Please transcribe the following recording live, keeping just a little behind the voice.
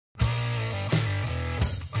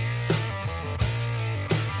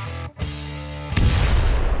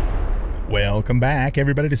Welcome back,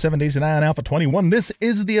 everybody, to 7 Days to 9 Alpha 21. This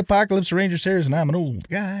is the Apocalypse Ranger series, and I'm an old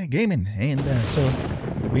guy gaming. And so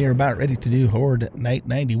we are about ready to do Horde Night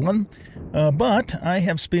 91. But I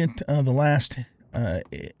have spent the last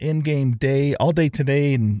in-game day, all day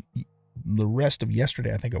today, and the rest of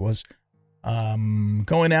yesterday, I think it was,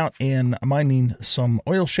 going out and mining some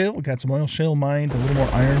oil shale. We got some oil shale mined, a little more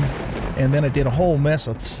iron, and then I did a whole mess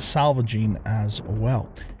of salvaging as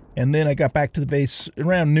well. And then I got back to the base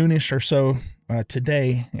around noonish or so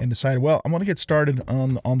today and decided, well, I'm going to get started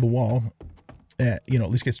on the wall, at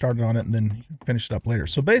least get started on it and then finish it up later.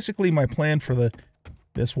 So basically my plan for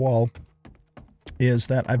this wall is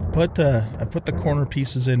that I put the corner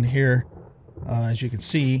pieces in here, as you can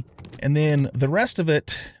see, and then the rest of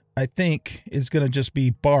it I think is going to just be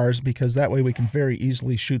bars, because that way we can very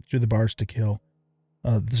easily shoot through the bars to kill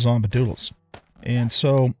the zombie doodles. And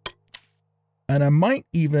so, and I might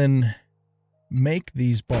even make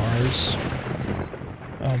these bars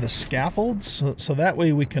the scaffolds, so that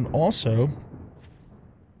way we can also,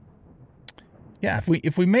 yeah,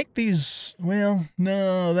 if we make these, well,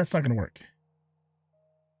 no, that's not going to work.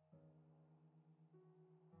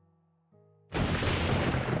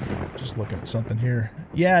 Just looking at something here.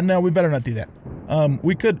 Yeah, no, we better not do that.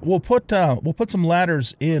 We'll put some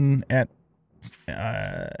ladders in at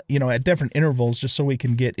at different intervals, just so we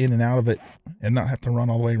can get in and out of it and not have to run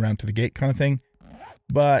all the way around to the gate kind of thing.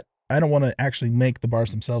 But I don't want to actually make the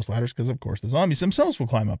bars themselves ladders, because of course the zombies themselves will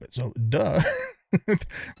climb up it. So duh.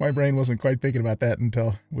 My brain wasn't quite thinking about that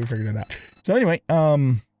until we figured it out. So anyway,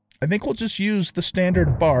 I think we'll just use the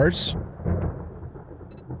standard bars.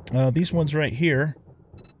 These ones right here.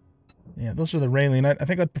 Yeah, those are the railing. I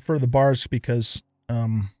think I'd prefer the bars because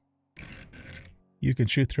you can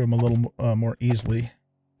shoot through them a little more easily.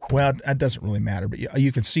 Well, that doesn't really matter, but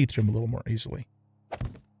you can see through them a little more easily.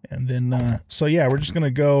 And then, so yeah, we're just going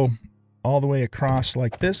to go all the way across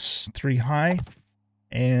like this, 3 high.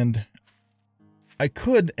 And I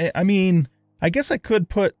guess I could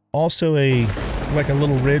put also like a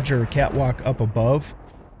little ridge or a catwalk up above,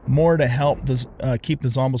 more to help keep the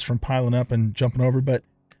zombies from piling up and jumping over, but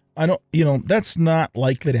I don't, that's not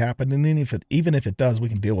likely to happen, and then even if it does, we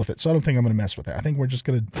can deal with it. So I don't think I'm going to mess with it. I think we're just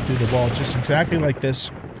going to do the wall just exactly like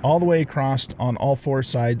this, all the way across on all 4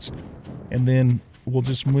 sides, and then we'll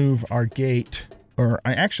just move our gate, or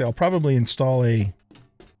I'll probably install a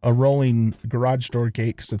rolling garage door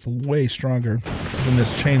gate, because it's way stronger than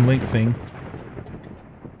this chain link thing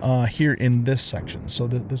here in this section. So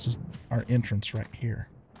this is our entrance right here.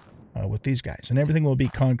 With these guys, and everything will be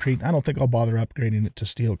concrete. I don't think I'll bother upgrading it to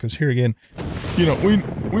steel, because here again, we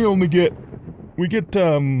get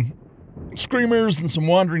screamers and some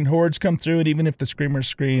wandering hordes come through, and even if the screamers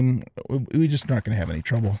scream, we just not going to have any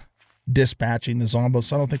trouble dispatching the zombies.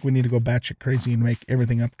 So I don't think we need to go batshit crazy and make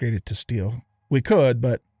everything upgraded to steel. We could,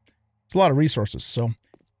 but it's a lot of resources. So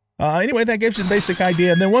anyway, that gives you the basic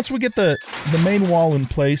idea. And then once we get the main wall in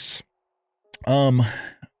place,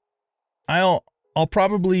 I'll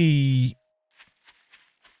probably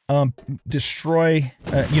destroy,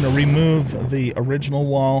 remove the original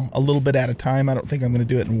wall a little bit at a time. I don't think I'm going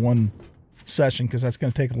to do it in one session, because that's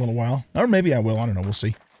going to take a little while. Or maybe I will. I don't know. We'll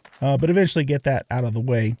see. But eventually get that out of the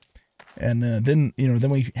way. And then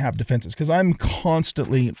we have defenses. Because I'm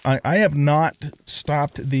constantly, I have not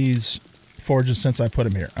stopped these forges since I put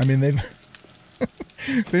them here. I mean,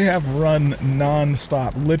 they have run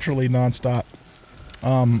non-stop, literally non-stop.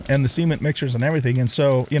 And the cement mixers and everything. And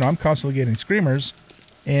so, I'm constantly getting screamers,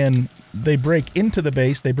 and they break into the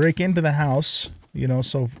base, they break into the house,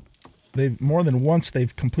 so they've more than once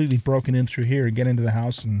they've completely broken in through here and get into the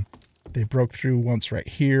house, and they broke through once right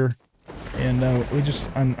here. And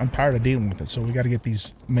I'm tired of dealing with it. So we got to get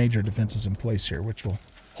these major defenses in place here, which will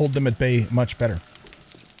hold them at bay much better.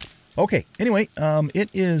 Okay. Anyway, it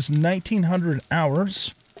is 1900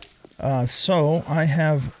 hours. So I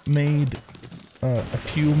have made a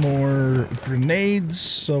few more grenades.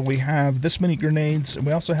 So we have this many grenades, and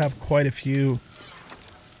we also have quite a few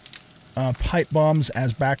pipe bombs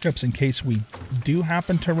as backups in case we do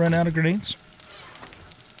happen to run out of grenades.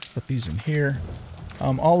 Let's put these in here.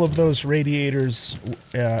 All of those radiators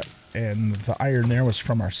and the iron there was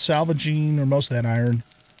from our salvaging, or most of that iron.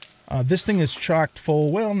 This thing is chocked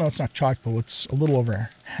full. Well, no, it's not chocked full. It's a little over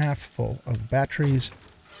half full of batteries.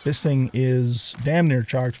 This thing is damn near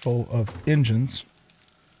chocked full of engines.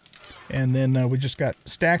 And then we just got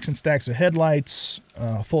stacks and stacks of headlights,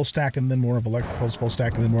 full stack, and then more of electricals, full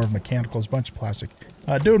stack, and then more of mechanicals, bunch of plastic.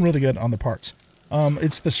 Doing really good on the parts.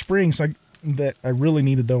 It's the springs that I really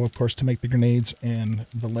needed, though, of course, to make the grenades and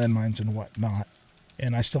the landmines and whatnot.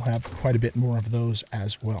 And I still have quite a bit more of those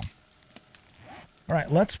as well. All right,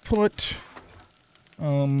 let's put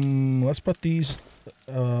Let's put these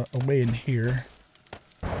away in here.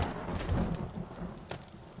 I'm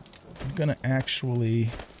gonna actually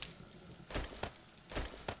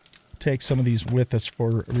take some of these with us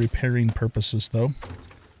for repairing purposes, though.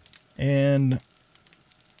 And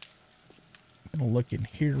I'm gonna look in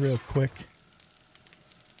here real quick.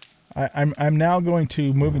 I'm now going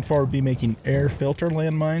to, moving forward, be making air filter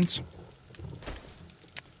landmines.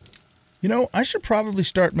 You know, I should probably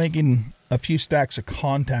start making a few stacks of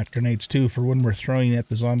contact grenades too for when we're throwing at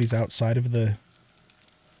the zombies outside of the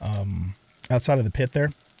pit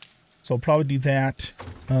there. So I'll probably do that.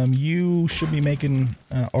 You should be making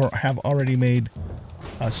or have already made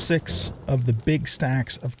 6 of the big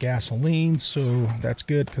stacks of gasoline, so that's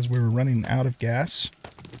good because we were running out of gas.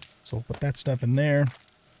 So we'll put that stuff in there.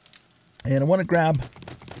 And I want to grab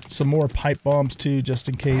some more pipe bombs too, just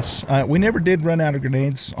in case. We never did run out of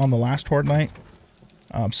grenades on the last Horde night,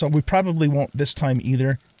 so we probably won't this time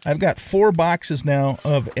either. I've got 4 boxes now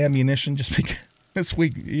of ammunition just because this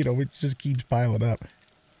week, you know, it just keeps piling up.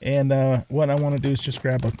 And what I want to do is just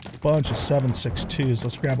grab a bunch of 7.62s.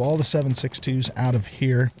 Let's grab all the 7.62s out of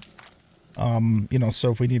here. You know,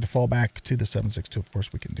 so if we need to fall back to the 7.62, of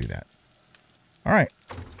course we can do that. All right,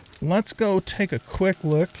 let's go take a quick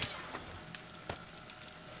look.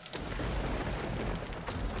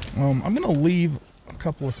 I'm going to leave a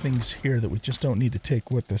couple of things here that we just don't need to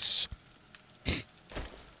take with us.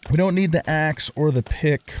 We don't need the axe or the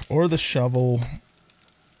pick or the shovel.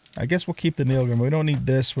 I guess we'll keep the nail gun. We don't need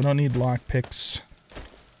this. We don't need lock picks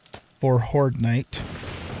for Horde night.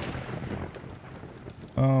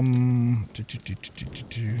 We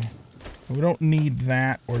don't need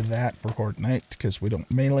that or that for Horde night because we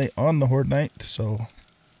don't melee on the Horde night. So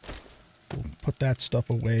we'll put that stuff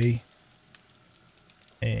away.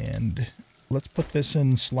 And let's put this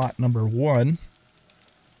in slot number 1.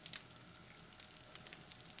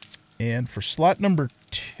 And for slot number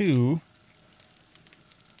 2,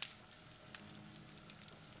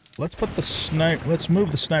 let's put the let's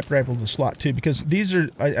move the sniper rifle to slot 2 because these are,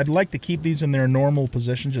 I'd like to keep these in their normal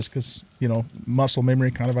position just because, you know, muscle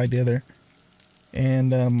memory kind of idea there.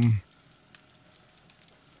 And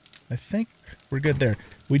I think we're good there.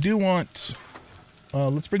 We do want,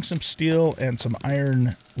 let's bring some steel and some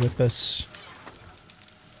iron with us.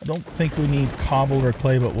 I don't think we need cobble or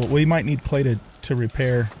clay, but we might need clay to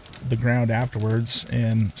repair the ground afterwards,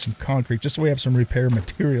 and some concrete, just so we have some repair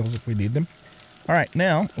materials if we need them. All right,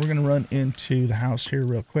 now we're going to run into the house here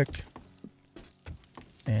real quick.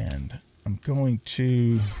 And I'm going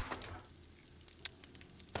to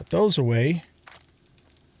put those away.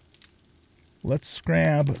 Let's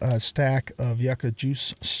grab a stack of yucca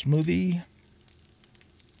juice smoothie.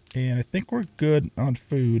 And I think we're good on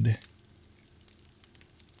food.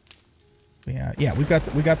 Yeah, we got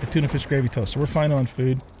the tuna fish gravy toast, so we're fine on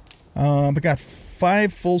food. We got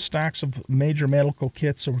 5 full stacks of major medical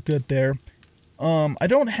kits, so we're good there. I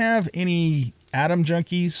don't have any atom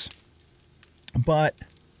junkies, but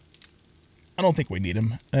I don't think we need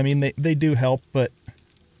them. I mean, they do help, but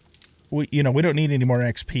we don't need any more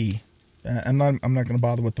XP. I'm not going to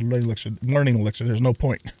bother with the learning elixir. There's no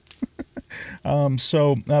point.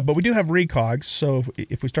 But we do have recogs, so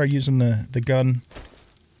if we start using the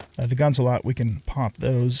guns a lot, we can pop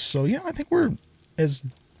those. So yeah, I think we're as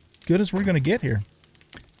good as we're going to get here.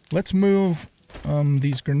 Let's move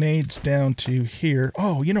these grenades down to here.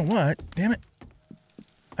 Oh, you know what? Damn it.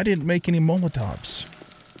 I didn't make any Molotovs.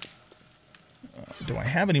 Do I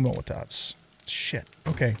have any Molotovs? Shit.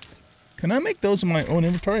 Okay. Can I make those in my own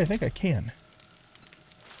inventory? I think I can.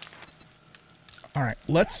 All right,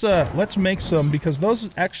 let's make some, because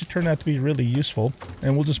those actually turn out to be really useful,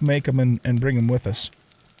 and we'll just make them and bring them with us.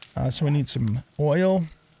 So we need some oil.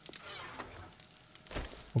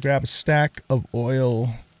 We'll grab a stack of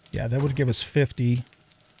oil. Yeah, that would give us 50.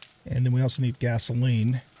 And then we also need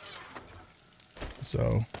gasoline.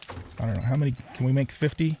 So, I don't know, how many, can we make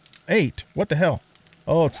 50? 8, what the hell?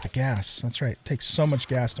 Oh, it's the gas, that's right. It takes so much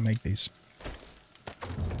gas to make these.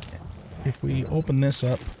 If we open this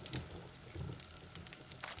up,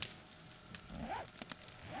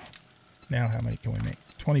 now how many can we make?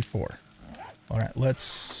 24. All right,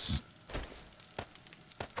 let's...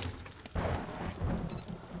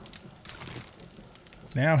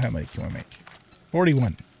 Now how many can we make?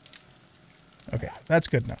 41. Okay, that's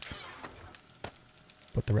good enough.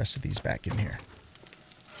 Put the rest of these back in here.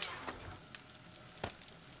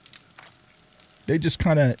 They just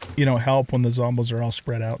kind of, help when the zombies are all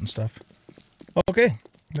spread out and stuff. Okay,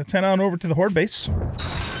 let's head on over to the Horde base.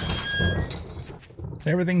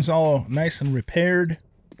 Everything's all nice and repaired.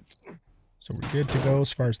 So we're good to go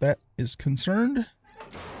as far as that is concerned.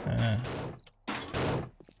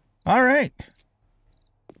 All right.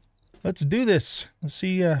 Let's do this. Let's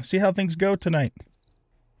see how things go tonight.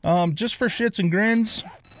 Just for shits and grins,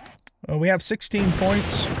 we have 16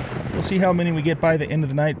 points. We'll see how many we get by the end of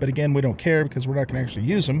the night, but again, we don't care because we're not going to actually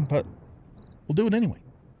use them, but we'll do it anyway.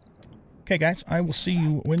 Okay, guys, I will see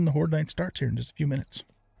you when the Horde night starts here in just a few minutes.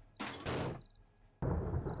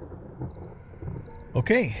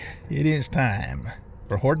 Okay, it is time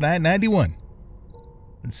for Horde Night 91.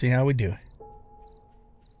 Let's see how we do.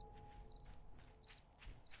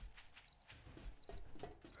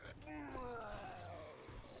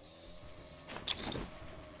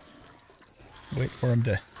 Wait for them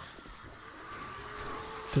to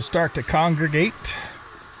start to congregate.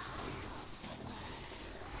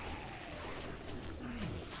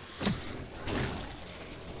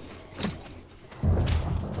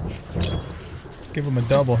 Give them a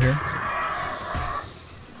double here.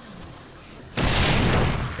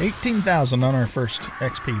 18,000 on our first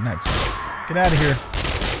XP. Nice. Get out of here.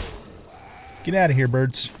 Get out of here,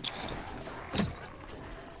 birds.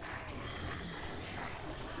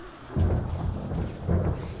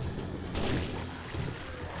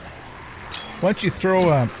 Once you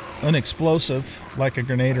throw an explosive, like a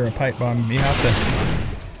grenade or a pipe bomb, you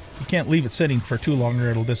can't leave it sitting for too long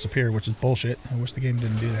or it'll disappear, which is bullshit. I wish the game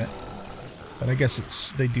didn't do that. But I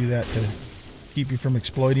guess they do that to keep you from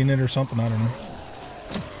exploiting it or something, I don't know.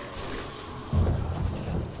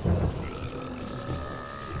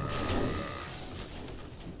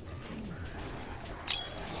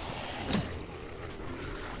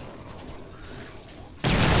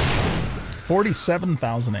 $47,000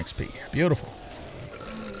 XP. Beautiful.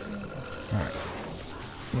 Alright.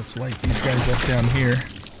 Let's light these guys up down here.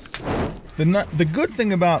 The good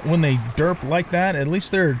thing about when they derp like that, at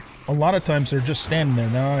least a lot of times they're just standing there.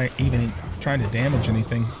 They're not even trying to damage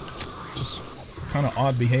anything. Just kind of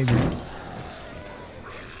odd behavior.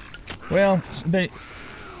 Well,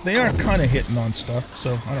 they are kind of hitting on stuff,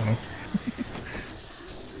 so I don't know.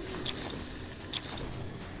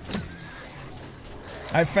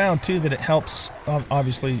 I've found too that it helps,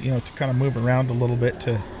 obviously, you know, to kind of move around a little bit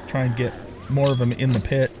to try and get more of them in the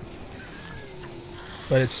pit.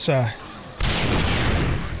 But it's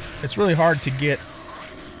really hard to get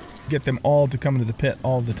them all to come into the pit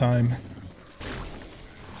all the time.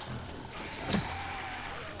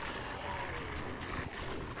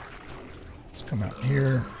 Let's come out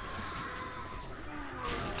here.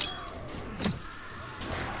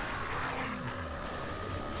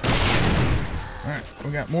 Alright,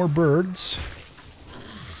 we got more birds.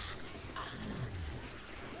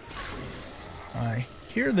 I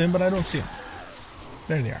hear them, but I don't see them.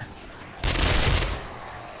 There they are.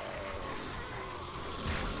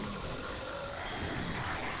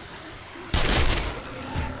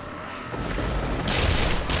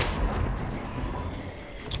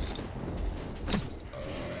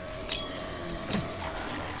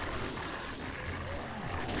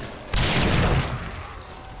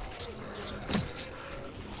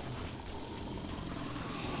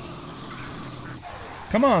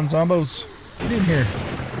 Come on, zombos. Get in here.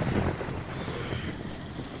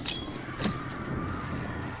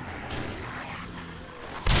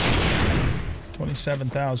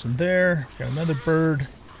 $27,000 there. Got another bird.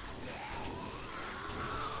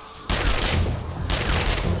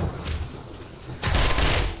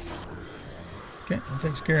 Okay, that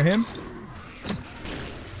takes care of him.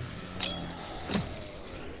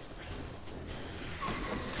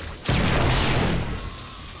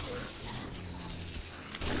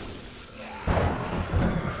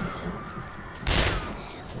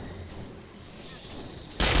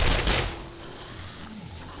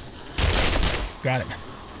 Got it.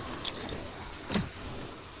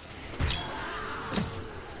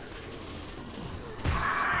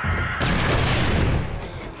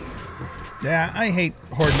 Yeah, I hate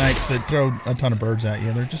Horde Knights that throw a ton of birds at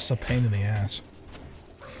you. They're just a pain in the ass.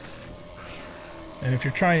 And if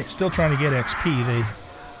you're still trying to get XP,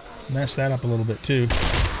 they mess that up a little bit too.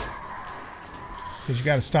 Because you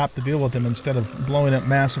got to stop to deal with them instead of blowing up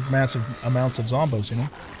massive amounts of zombos, you know?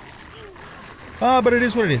 But it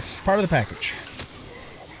is what it is. It's part of the package.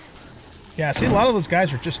 Yeah, see, a lot of those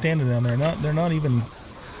guys are just standing down there. They're not even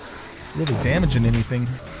really damaging anything.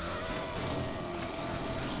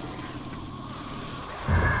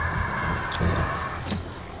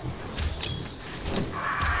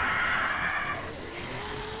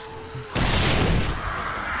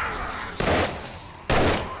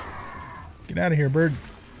 Get out of here, bird.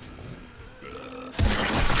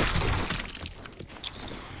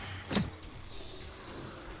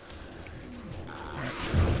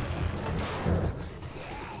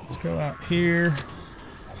 Go out here.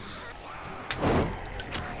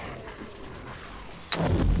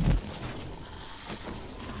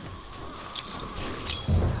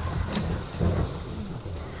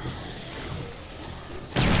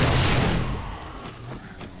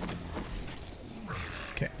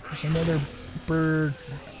 another bird.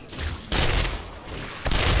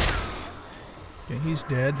 Okay, he's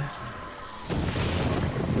dead.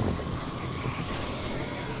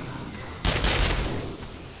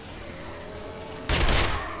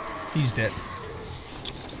 He's dead.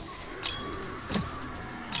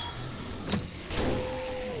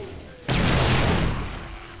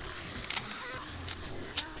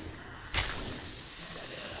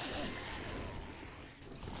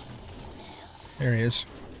 There he is.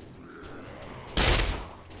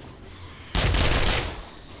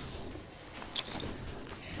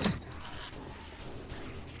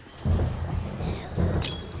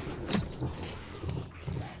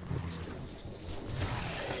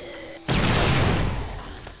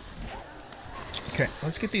 Okay,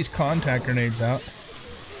 let's get these contact grenades out.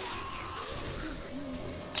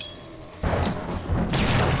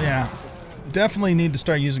 Yeah, definitely need to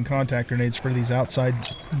start using contact grenades for these outside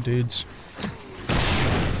dudes.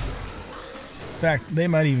 In fact, they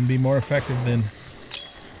might even be more effective than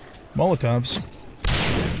Molotovs.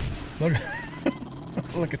 Look,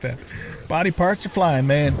 look at that. Body parts are flying,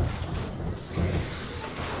 man.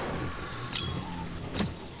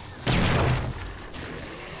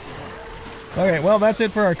 Okay, well, that's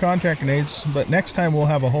it for our contact grenades, but next time we'll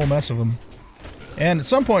have a whole mess of them. And at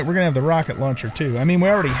some point, we're going to have the rocket launcher, too. I mean, we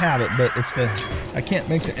already have it, but it's the... I can't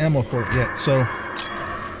make the ammo for it yet, so...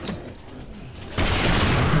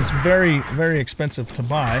 It's very, very expensive to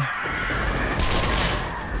buy.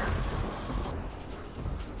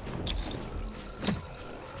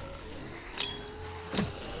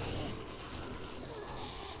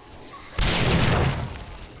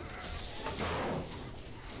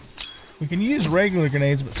 We can use regular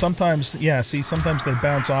grenades, but sometimes, yeah, see, sometimes they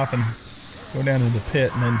bounce off and go down into the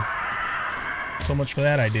pit, and then so much for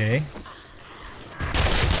that idea, eh?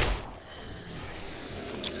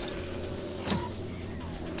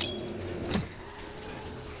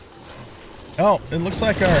 Oh, it looks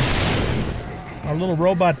like our little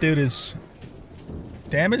robot dude is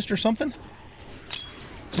damaged or something.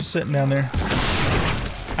 Just sitting down there.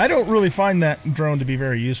 I don't really find that drone to be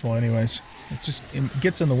very useful anyways. It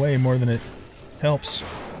gets in the way more than it helps.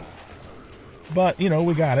 But, you know,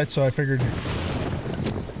 we got it, so I figured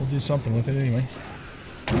we'll do something with it anyway.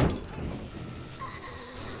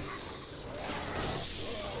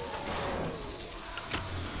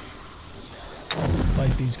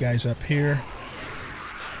 Light these guys up here.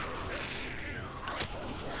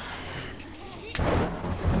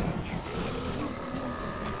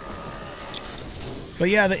 But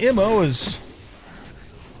yeah, the MO is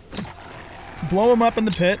blow them up in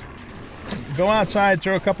the pit, go outside,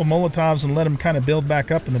 throw a couple Molotovs, and let them kind of build back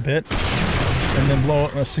up in the pit, and then blow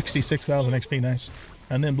up 66,000 XP, nice.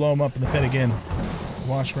 And then blow them up in the pit again.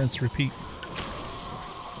 Wash, rinse, repeat.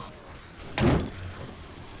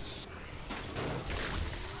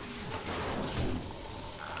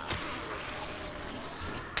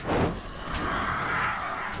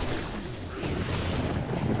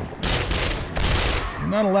 You're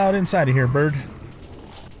not allowed inside of here, bird.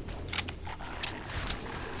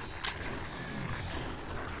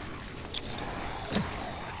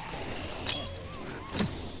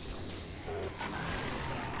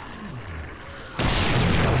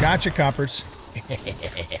 Gotcha, coppers.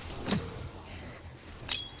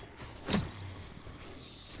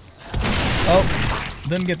 Oh,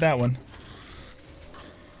 didn't get that one.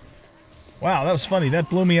 Wow, that was funny. That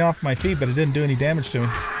blew me off my feet, but it didn't do any damage to me.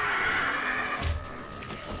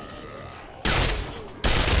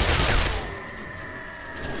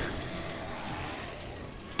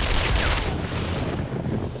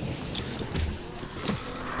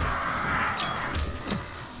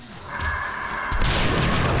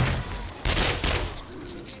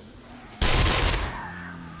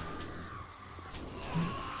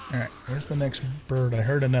 Alright, where's the next bird? I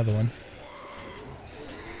heard another one.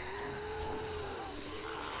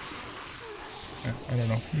 I don't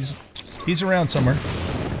know. He's around somewhere.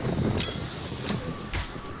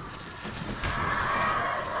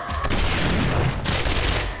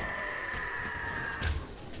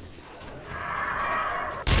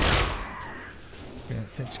 Okay,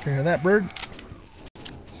 that takes care of that bird.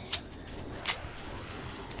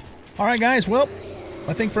 Alright guys, well,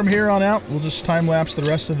 I think from here on out, we'll just time-lapse the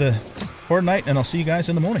rest of the Horde night, and I'll see you guys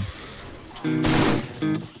in the morning.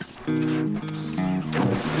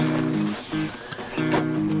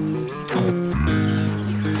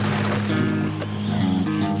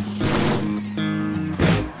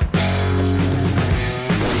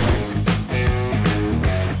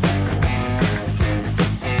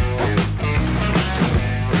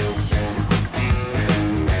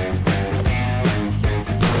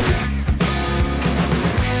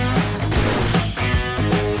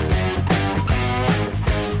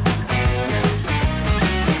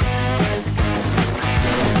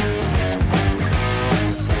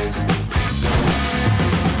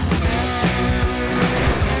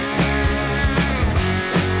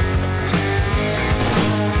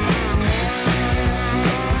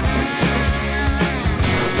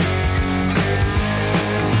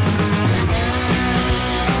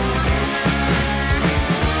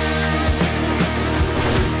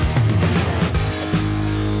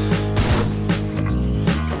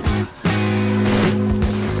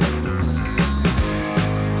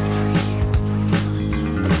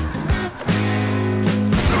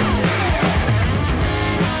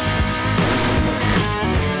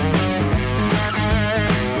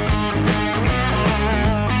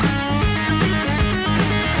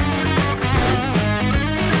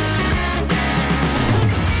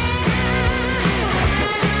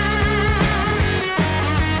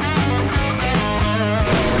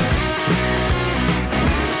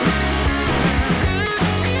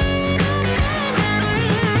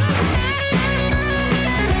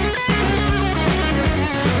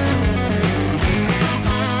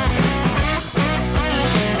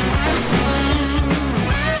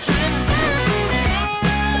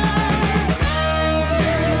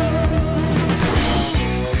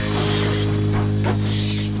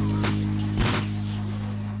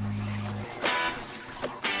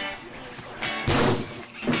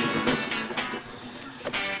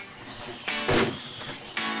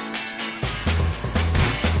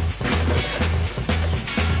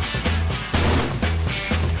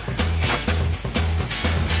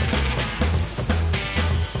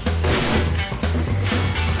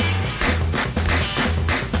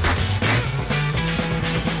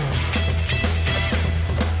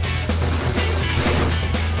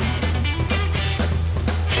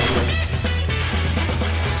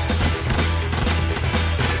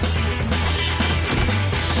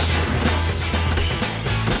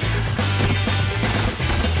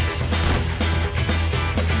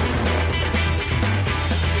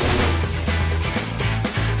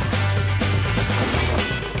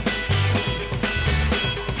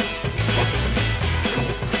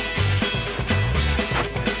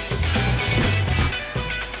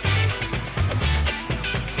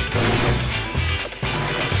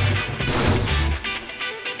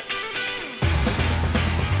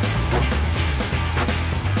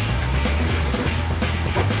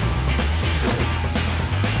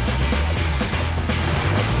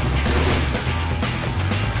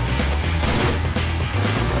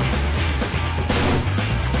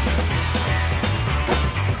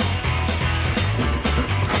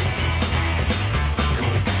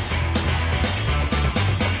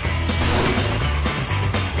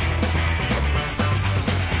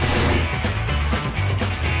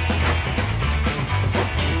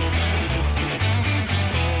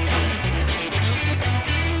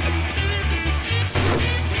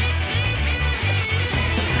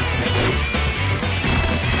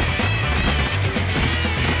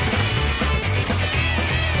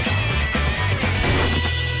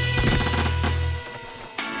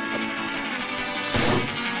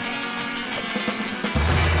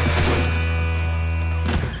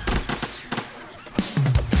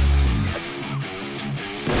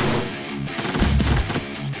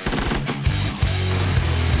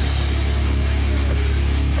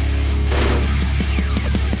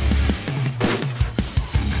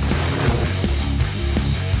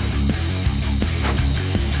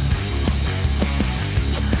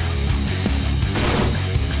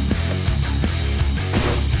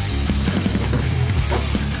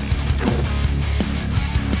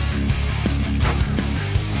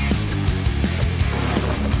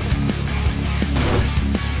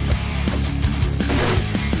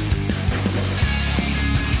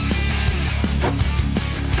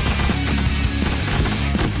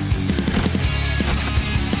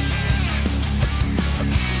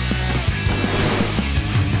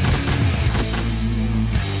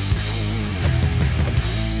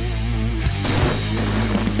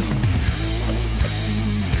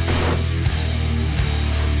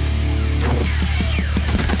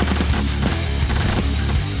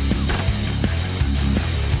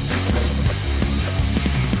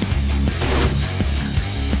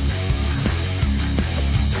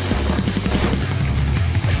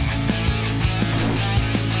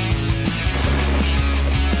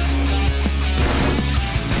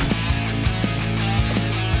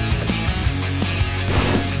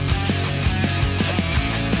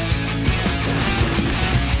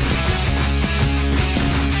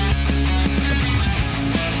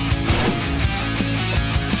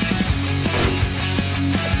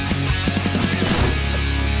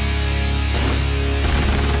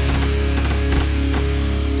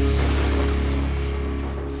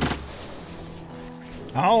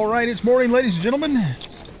 All right, it's morning, ladies and gentlemen.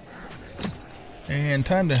 And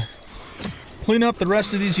time to clean up the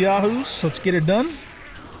rest of these yahoos. Let's get it done.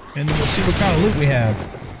 And then we'll see what kind of loot we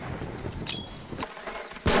have.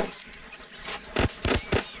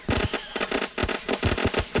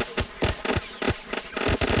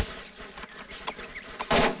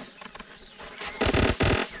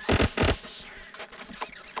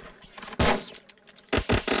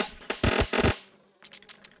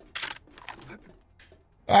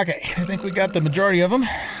 Okay, I think we got the majority of them.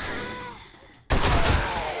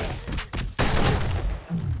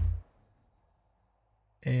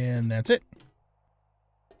 And that's it.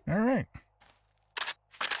 All right.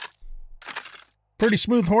 Pretty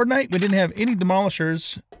smooth Horde night. We didn't have any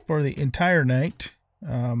demolishers for the entire night.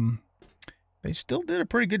 They still did a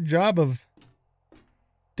pretty good job of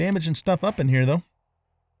damaging stuff up in here, though.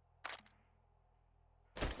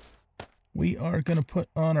 We are going to put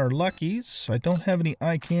on our luckies. I don't have any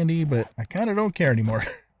eye candy, but I kind of don't care anymore.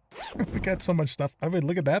 We got so much stuff. I mean,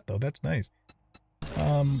 look at that, though. That's nice.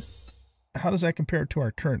 How does that compare to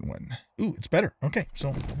our current one? Ooh, it's better. Okay,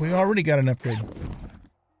 so we already got an upgrade.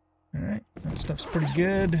 All right, that stuff's pretty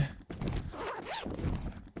good.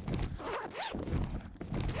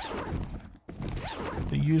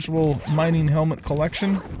 The usual mining helmet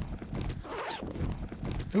collection.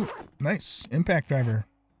 Ooh, nice. Impact driver.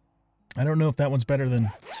 I don't know if that one's better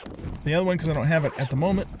than the other one because I don't have it at the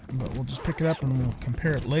moment, but we'll just pick it up and we'll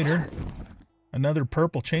compare it later. Another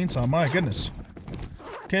purple chainsaw. My goodness.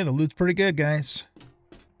 Okay, the loot's pretty good, guys.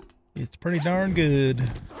 It's pretty darn good.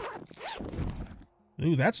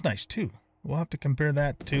 Ooh, that's nice, too. We'll have to compare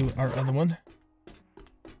that to our other one.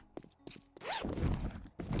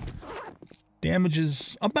 Damage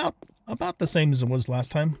is about the same as it was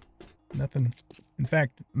last time. Nothing. In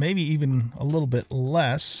fact, maybe even a little bit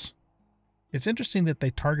less. It's interesting that they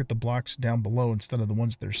target the blocks down below instead of the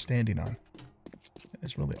ones they're standing on.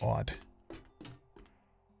 It's really odd.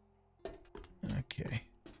 Okay.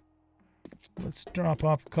 Let's drop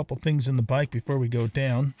off a couple things in the bike before we go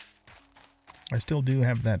down. I still do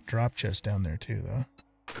have that drop chest down there too, though.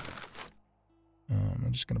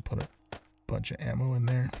 I'm just going to put a bunch of ammo in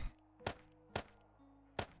there.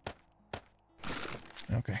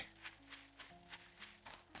 Okay.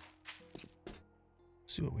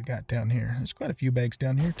 See what we got down here. There's quite a few bags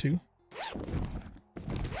down here too.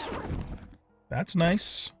 That's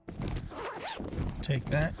nice. Take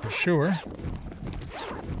that for sure.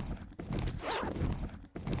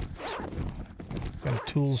 Got a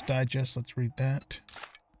tools digest. Let's read that.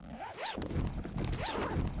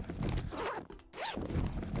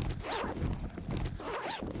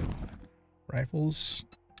 Rifles.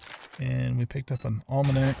 And we picked up an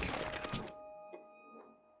almanac.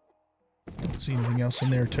 Don't see anything else in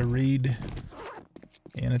there to read.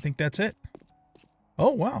 And I think that's it.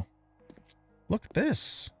 Oh, wow. Look at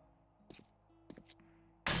this.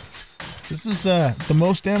 This is the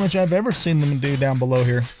most damage I've ever seen them do down below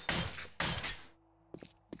here.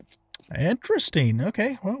 Interesting.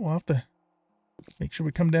 Okay, well, we'll have to make sure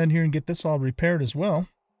we come down here and get this all repaired as well.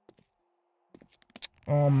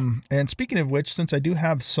 And speaking of which, since I do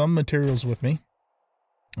have some materials with me,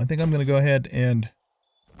 I think I'm going to go ahead and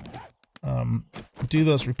do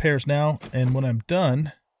those repairs now. And when I'm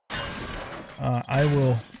done, I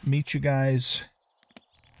will meet you guys.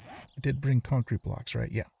 I did bring concrete blocks,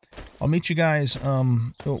 right? Yeah. I'll meet you guys.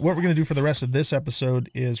 What we're going to do for the rest of this episode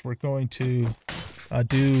is we're going to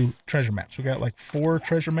do treasure maps. We got like 4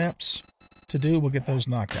 treasure maps to do. We'll get those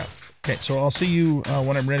knocked out. Okay, so I'll see you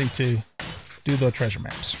when I'm ready to do the treasure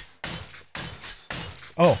maps.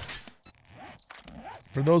 Oh,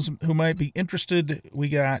 for those who might be interested, we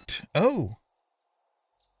got, oh.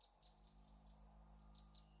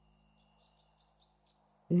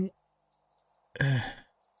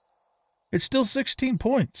 It's still 16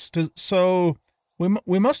 points. So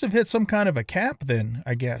we must have hit some kind of a cap then,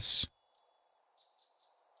 I guess.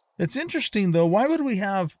 It's interesting though. Why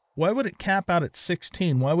would it cap out at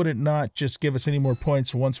 16? Why would it not just give us any more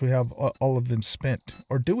points once we have all of them spent?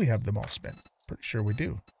 Or do we have them all spent? Pretty sure we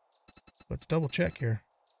do. Let's double check here.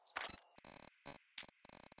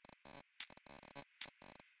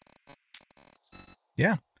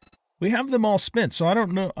 Yeah, we have them all spent. So I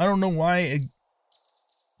don't know why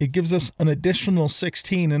it gives us an additional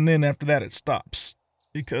 16 and then after that it stops,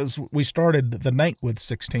 because we started the night with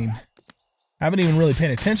 16. I haven't even really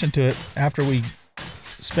paid attention to it after we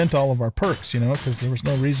spent all of our perks, you know, because there was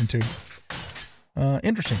no reason to.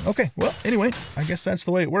 Interesting. Okay, well, anyway, I guess that's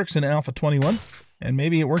the way it works in Alpha 21, and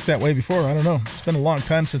maybe it worked that way before. I don't know. It's been a long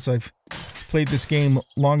time since I've played this game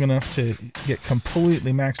long enough to get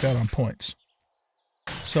completely maxed out on points.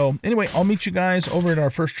 So anyway, I'll meet you guys over at our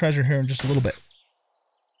first treasure here in just a little bit.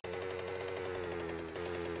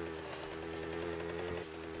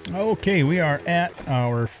 Okay, we are at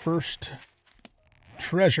our first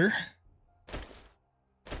treasure.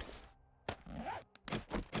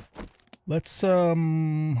 Let's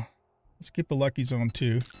keep the lucky zone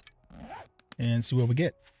too and see what we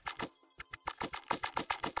get.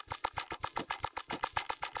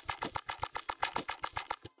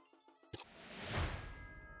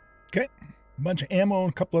 Okay, a bunch of ammo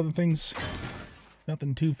and a couple other things.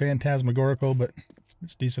 Nothing too phantasmagorical, but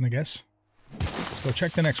it's decent, I guess. Let's go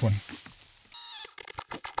check the next one.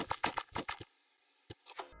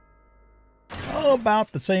 Oh,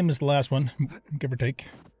 about the same as the last one, give or take.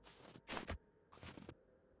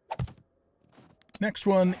 Next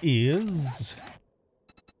one is...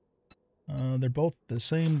 they're both the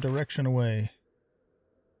same direction away.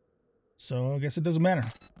 So I guess it doesn't matter.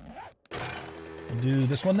 We'll do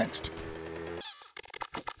this one next.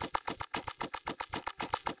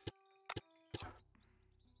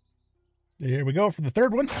 Here we go for the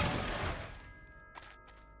third one.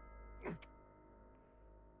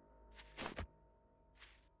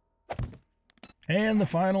 And the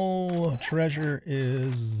final treasure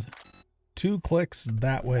is 2 clicks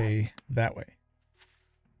that way, that way.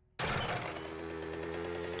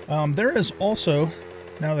 There is also,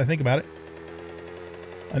 now that I think about it,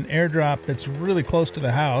 an airdrop that's really close to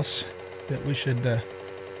the house that we should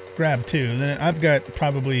grab too. Then I've got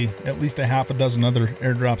probably at least a half a dozen other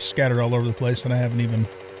airdrops scattered all over the place that I haven't even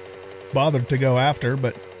bothered to go after,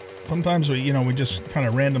 but sometimes we just kind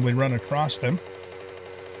of randomly run across them.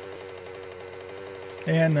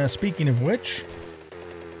 And speaking of which,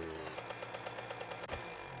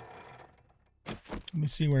 let me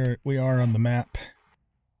see where we are on the map.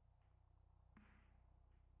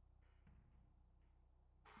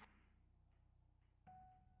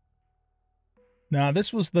 Now,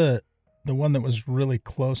 this was the one that was really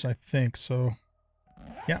close, I think. So,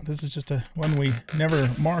 yeah, this is just one we never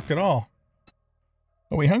mark at all.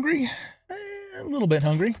 Are we hungry? A little bit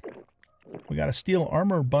hungry. We got a steel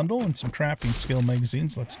armor bundle and some crafting skill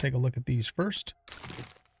magazines. Let's take a look at these first.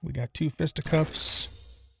 We got 2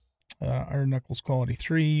 fisticuffs, iron knuckles quality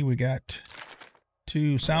 3. We got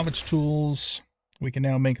 2 salvage tools. We can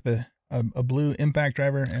now make a blue impact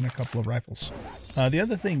driver and a couple of rifles. The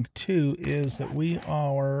other thing too is that we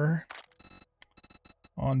are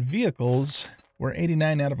on vehicles. We're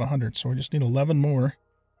 89 out of 100, so we just need 11 more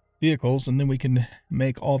vehicles, and then we can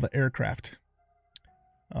make all the aircraft,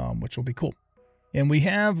 which will be cool. And we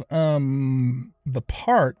have the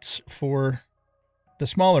parts for the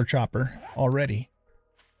smaller chopper already.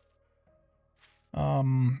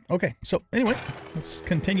 Okay, so anyway, let's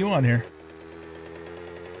continue on here.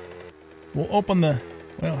 We'll open the...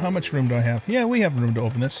 Well, how much room do I have? Yeah, we have room to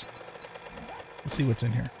open this. Let's see what's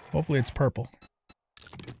in here. Hopefully it's purple.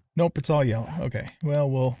 Nope, it's all yellow. Okay, well,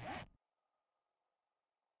 we'll...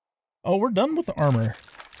 Oh, we're done with the armor.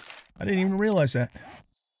 I didn't even realize that.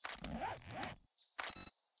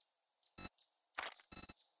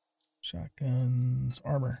 Shotguns,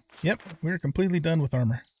 armor. Yep, we're completely done with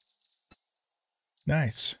armor.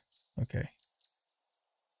 Nice. Okay.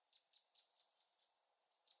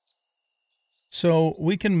 So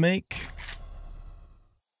we can make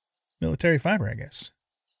military fiber, I guess.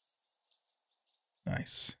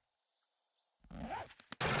 Nice.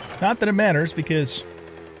 Not that it matters because,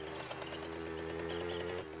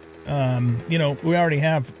 we already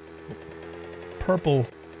have purple.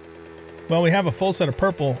 Well, we have a full set of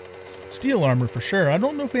purple steel armor for sure. I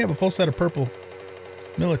don't know if we have a full set of purple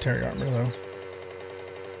military armor, though.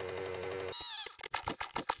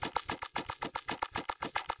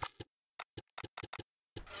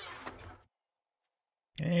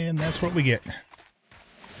 And that's what we get.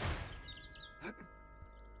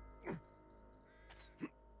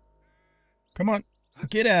 Come on,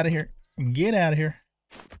 get out of here. Get out of here.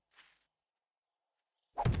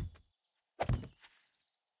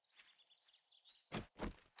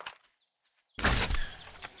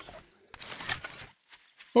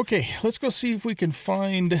 Okay, let's go see if we can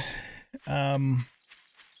find a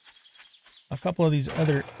couple of these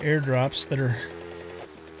other airdrops that are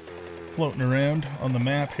floating around on the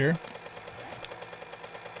map here.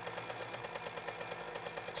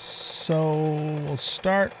 So we'll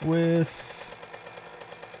start with,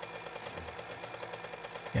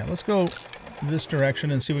 yeah, let's go this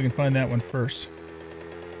direction and see if we can find that one first.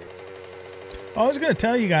 Oh, I was going to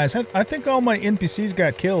tell you guys, I think all my NPCs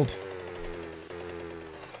got killed.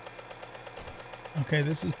 Okay,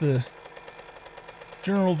 this is the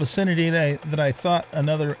general vicinity that I thought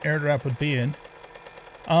another airdrop would be in.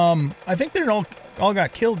 I think they're all all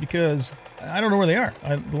got killed because I don't know where they are.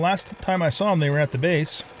 The last time I saw them, they were at the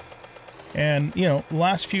base. And, you know, the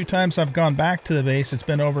last few times I've gone back to the base, it's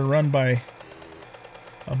been overrun by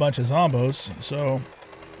a bunch of zombos. So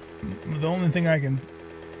the only thing I can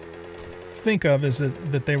think of is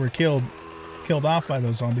that they were killed off by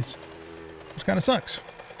those zombies, which kind of sucks.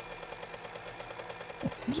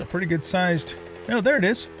 Oh, there's a pretty good sized, oh, there it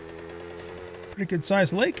is. Pretty good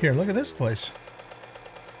sized lake here. Look at this place.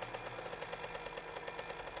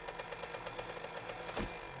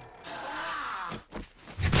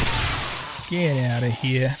 Get out of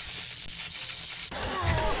here.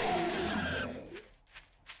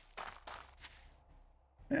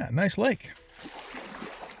 Yeah, nice lake.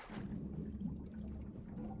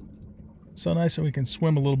 So nice that we can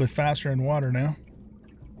swim a little bit faster in water now.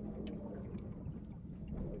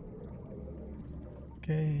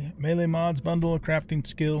 Okay, melee mods, bundle, crafting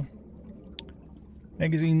skill,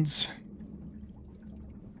 magazines.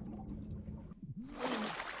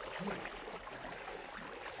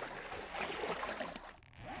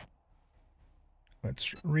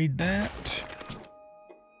 Let's read that.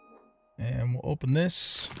 And we'll open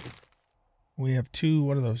this. We have two,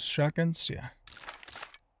 what are those, shotguns? Yeah.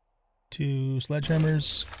 2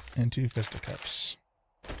 sledgehammers and 2 fisticuffs.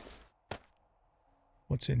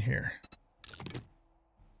 What's in here?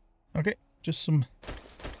 Okay, just some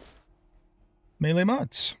melee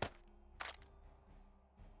mods.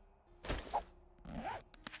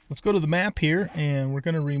 Let's go to the map here, and we're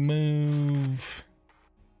going to remove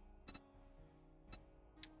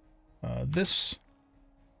this,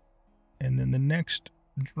 and then the next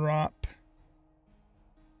drop.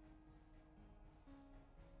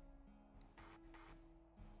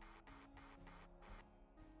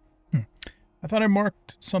 I thought I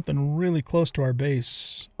marked something really close to our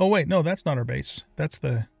base. Oh wait, no, that's not our base. That's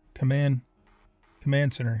the command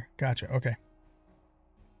center. Gotcha. Okay.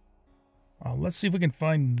 Let's see if we can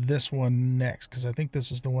find this one next, because I think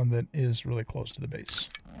this is the one that is really close to the base.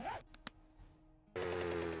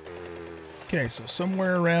 Okay, so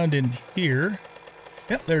somewhere around in here.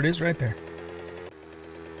 Yep, there it is right there.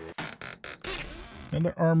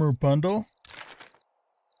 Another armor bundle.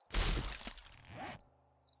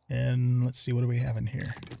 And let's see, what do we have in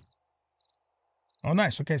here? Oh,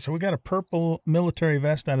 nice. Okay, so we got a purple military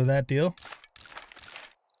vest out of that deal.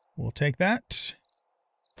 We'll take that.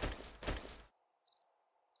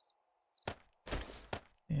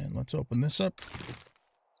 And let's open this up.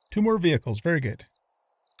 2 more vehicles. Very good.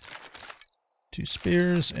 2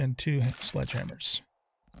 spears and 2 sledgehammers.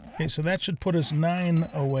 Okay, so that should put us 9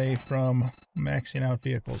 away from maxing out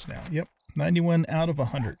vehicles now. Yep, 91 out of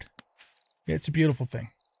 100. It's a beautiful thing.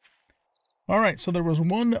 All right, so there was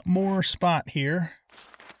one more spot here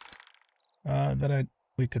that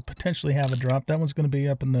we could potentially have a drop. That one's going to be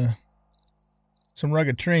up in some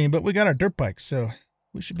rugged terrain, but we got our dirt bikes, so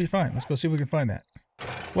we should be fine. Let's go see if we can find that.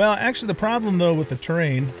 Well, actually, the problem though with the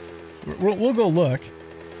terrain, we'll go look,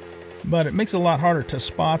 but it makes it a lot harder to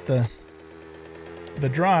spot the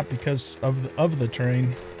drop because of the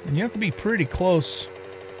terrain, and you have to be pretty close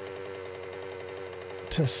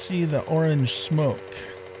to see the orange smoke.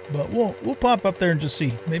 But we'll pop up there and just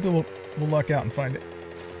see. Maybe we'll luck out and find it.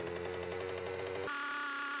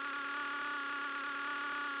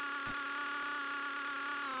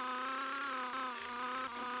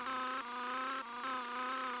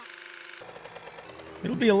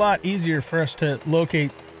 It'll be a lot easier for us to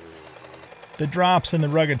locate the drops in the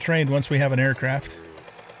rugged terrain once we have an aircraft.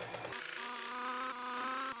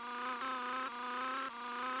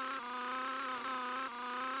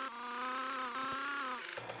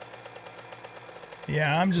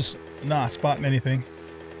 Yeah, I'm just not spotting anything.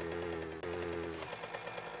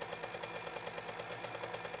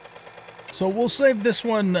 So we'll save this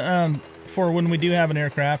one for when we do have an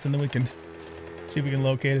aircraft, and then we can see if we can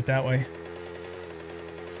locate it that way.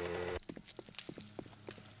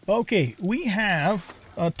 Okay, we have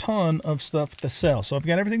a ton of stuff to sell. So I've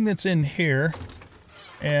got everything that's in here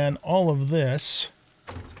and all of this.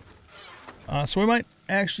 So we might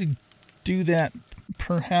actually do that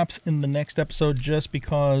perhaps in the next episode, just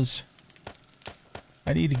because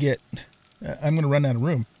I need to get, I'm going to run out of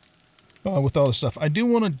room with all this stuff. I do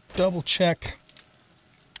want to double check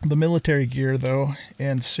the military gear though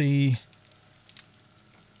and see,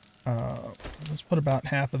 let's put about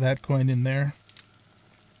half of that coin in there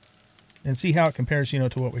and see how it compares, you know,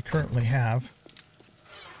 to what we currently have.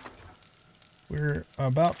 We're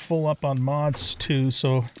about full up on mods too,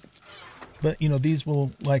 so, but you know, these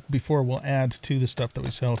will, like before, will add to the stuff that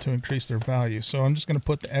we sell to increase their value. So I'm just going to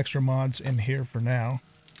put the extra mods in here for now,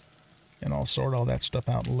 and I'll sort all that stuff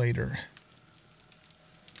out later.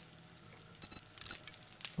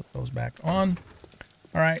 Put those back on.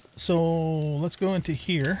 All right, so let's go into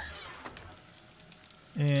here.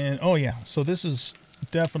 And, oh yeah, so this is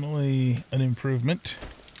definitely an improvement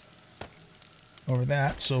over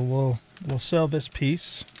that. So we'll sell this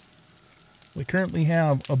piece. We currently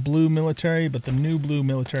have a blue military, but the new blue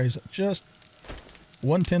military is just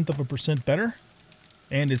 0.1% better,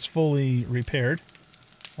 and it's fully repaired.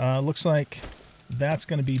 Looks like that's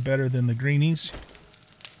going to be better than the greenies.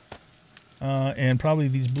 And probably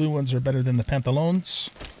these blue ones are better than the pantalones.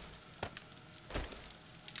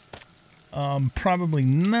 Probably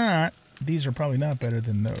not. These are probably not better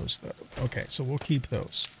than those, though. Okay, so we'll keep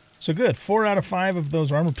those. So good. 4 out of 5 of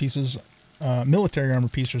those armor pieces, military armor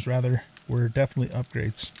pieces, rather, were definitely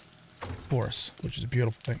upgrades for us, which is a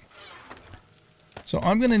beautiful thing. So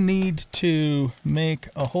I'm going to need to make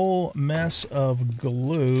a whole mess of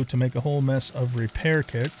glue to make a whole mess of repair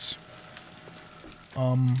kits.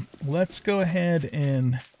 Let's go ahead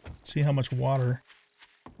and see how much water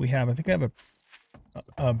we have. I think I have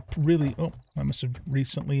a really... Oh, I must have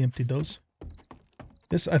recently emptied those.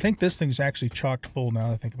 I think this thing's actually chocked full now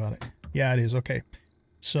that I think about it. Yeah, it is. Okay.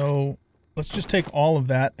 So let's just take all of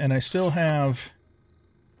that, and I still have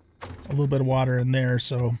a little bit of water in there,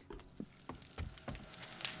 so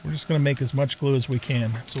we're just going to make as much glue as we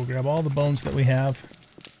can. So we'll grab all the bones that we have,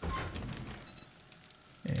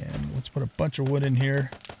 and let's put a bunch of wood in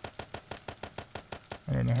here.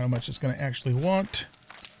 I don't know how much it's going to actually want.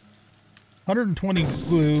 120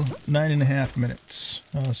 glue, 9.5 minutes.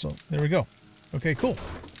 So there we go. Okay, cool.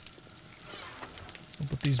 We'll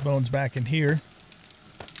put these bones back in here.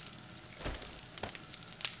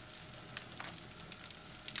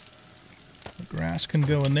 The grass can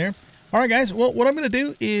go in there. All right, guys. Well, what I'm going to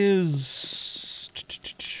do is...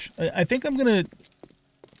 I think I'm going to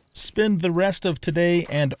spend the rest of today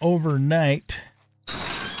and overnight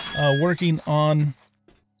working on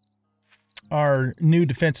our new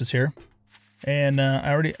defenses here. And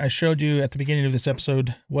I showed you at the beginning of this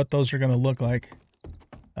episode what those are going to look like.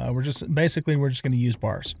 We're just going to use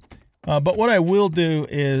bars. But what I will do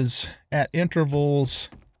is at intervals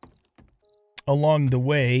along the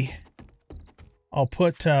way, I'll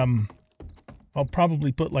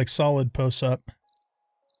probably put like solid posts up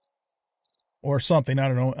or something, I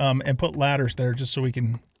don't know, and put ladders there just so we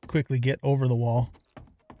can quickly get over the wall.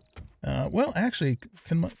 Well, actually,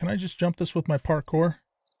 can I just jump this with my parkour?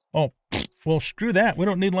 Oh, well, screw that. We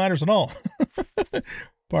don't need ladders at all.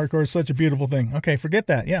 Parkour is such a beautiful thing. Okay, forget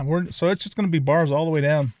that. Yeah, so it's just going to be bars all the way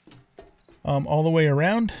down, all the way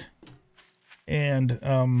around. And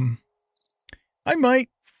I might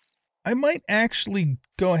actually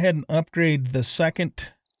go ahead and upgrade the second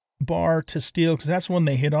bar to steel, because that's when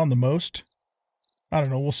they hit on the most. I don't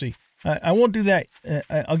know. We'll see. I won't do that.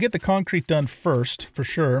 I'll get the concrete done first, for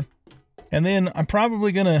sure. And then I'm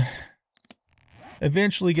probably going to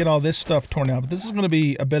eventually get all this stuff torn out. But this is going to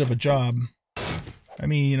be a bit of a job. I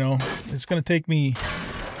mean, you know, it's going to take me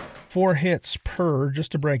 4 hits per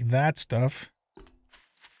just to break that stuff.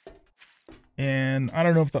 And I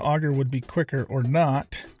don't know if the auger would be quicker or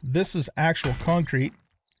not. This is actual concrete,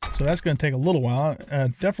 so that's going to take a little while.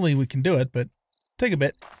 Definitely we can do it, but take a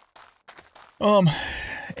bit.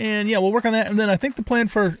 And yeah, we'll work on that. And then I think the plan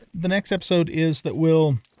for the next episode is that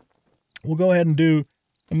we'll go ahead and do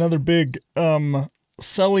another big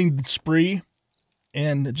selling spree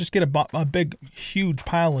and just get a big, huge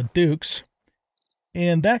pile of dukes.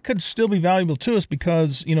 And that could still be valuable to us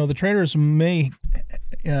because, you know, the traders may,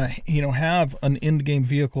 you know, have an end-game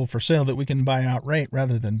vehicle for sale that we can buy outright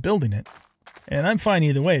rather than building it. And I'm fine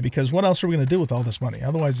either way, because what else are we going to do with all this money?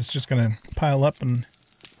 Otherwise, it's just going to pile up and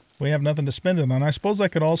we have nothing to spend it on. I suppose I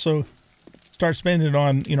could also start spending it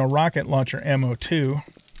on, you know, rocket launcher ammo too,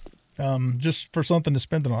 just for something to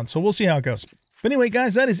spend it on. So we'll see how it goes. But anyway,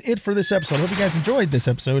 guys, that is it for this episode. Hope you guys enjoyed this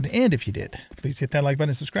episode. And if you did, please hit that like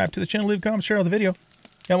button, subscribe to the channel, leave a comment, share all the video.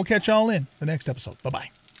 And we'll catch y'all in the next episode. Bye-bye.